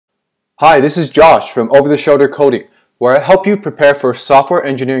Hi, this is Josh from Over the Shoulder Coding, where I help you prepare for software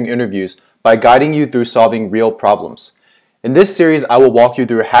engineering interviews by guiding you through solving real problems. In this series, I will walk you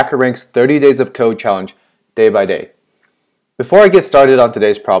through HackerRank's 30 Days of Code challenge day by day. Before I get started on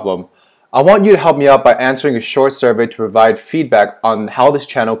today's problem, I want you to help me out by answering a short survey to provide feedback on how this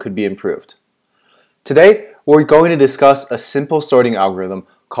channel could be improved. Today, we're going to discuss a simple sorting algorithm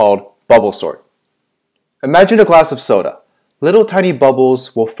called bubble sort. Imagine a glass of soda. Little tiny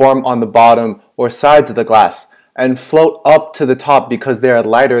bubbles will form on the bottom or sides of the glass and float up to the top because they are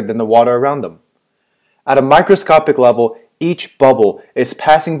lighter than the water around them. At a microscopic level, each bubble is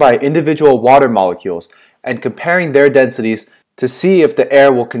passing by individual water molecules and comparing their densities to see if the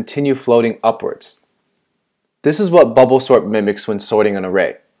air will continue floating upwards. This is what bubble sort mimics when sorting an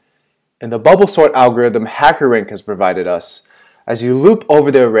array. In the bubble sort algorithm HackerRank has provided us, as you loop over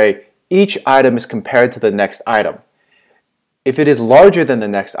the array, each item is compared to the next item. If it is larger than the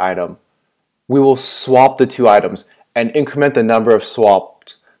next item, we will swap the two items and increment the number of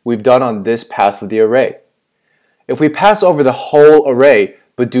swaps we've done on this pass of the array. If we pass over the whole array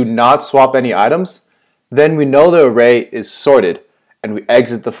but do not swap any items, then we know the array is sorted and we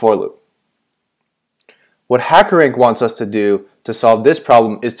exit the for loop. What HackerRank wants us to do to solve this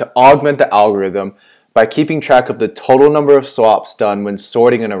problem is to augment the algorithm by keeping track of the total number of swaps done when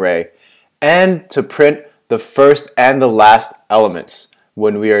sorting an array and to print the first and the last elements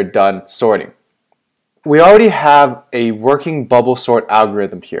when we are done sorting. We already have a working bubble sort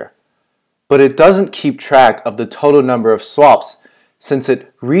algorithm here, but it doesn't keep track of the total number of swaps since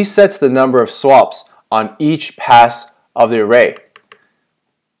it resets the number of swaps on each pass of the array.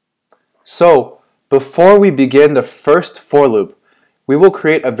 So, before we begin the first for loop, we will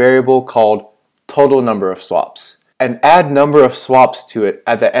create a variable called total number of swaps and add number of swaps to it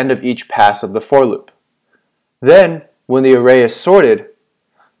at the end of each pass of the for loop. Then, when the array is sorted,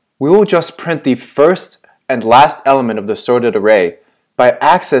 we will just print the first and last element of the sorted array by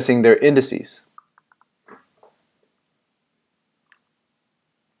accessing their indices.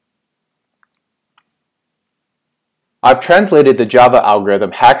 I've translated the Java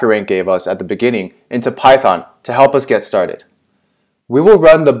algorithm HackerRank gave us at the beginning into Python to help us get started. We will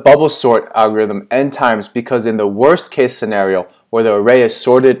run the bubble sort algorithm n times because in the worst case scenario where the array is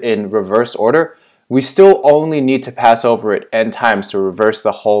sorted in reverse order, we still only need to pass over it n times to reverse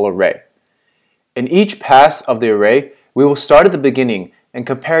the whole array. In each pass of the array, we will start at the beginning and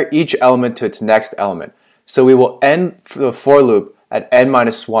compare each element to its next element. So we will end the for loop at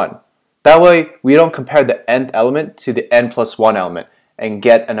n-1. That way, we don't compare the nth element to the n+1 element and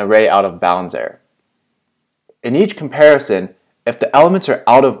get an array out of bounds error. In each comparison, if the elements are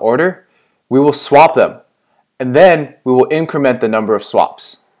out of order, we will swap them, and then we will increment the number of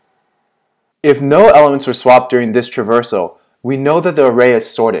swaps. If no elements were swapped during this traversal, we know that the array is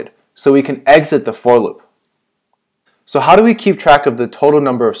sorted, so we can exit the for loop. So how do we keep track of the total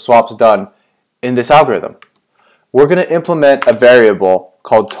number of swaps done in this algorithm? We're going to implement a variable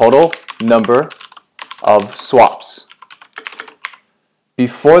called total number of swaps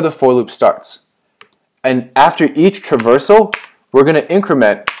before the for loop starts. And after each traversal, we're going to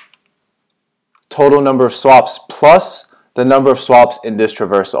increment total number of swaps plus the number of swaps in this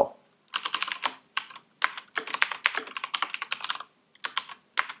traversal.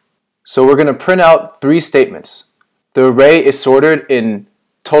 So we're going to print out three statements. The array is sorted in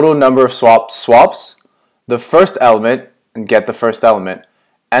total number of swaps, the first element and get the first element,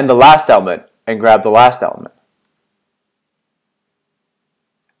 and the last element and grab the last element.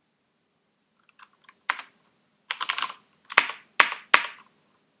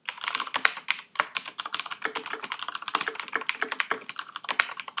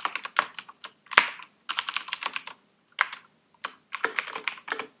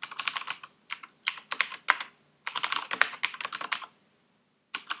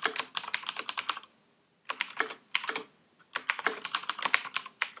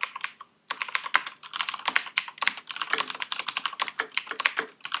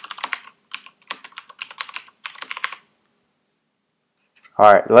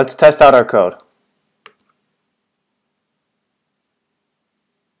 Alright, let's test out our code.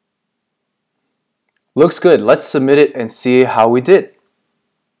 Looks good. Let's submit it and see how we did.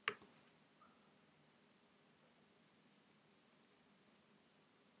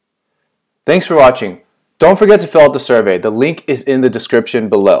 Thanks for watching. Don't forget to fill out the survey. The link is in the description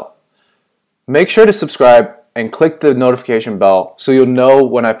below. Make sure to subscribe and click the notification bell so you'll know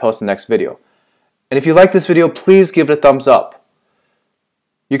when I post the next video. And if you like this video, please give it a thumbs up.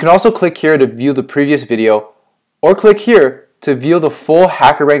 You can also click here to view the previous video, or click here to view the full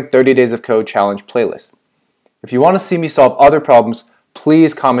HackerRank 30 Days of Code Challenge playlist. If you want to see me solve other problems,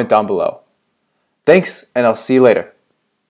 please comment down below. Thanks, and I'll see you later.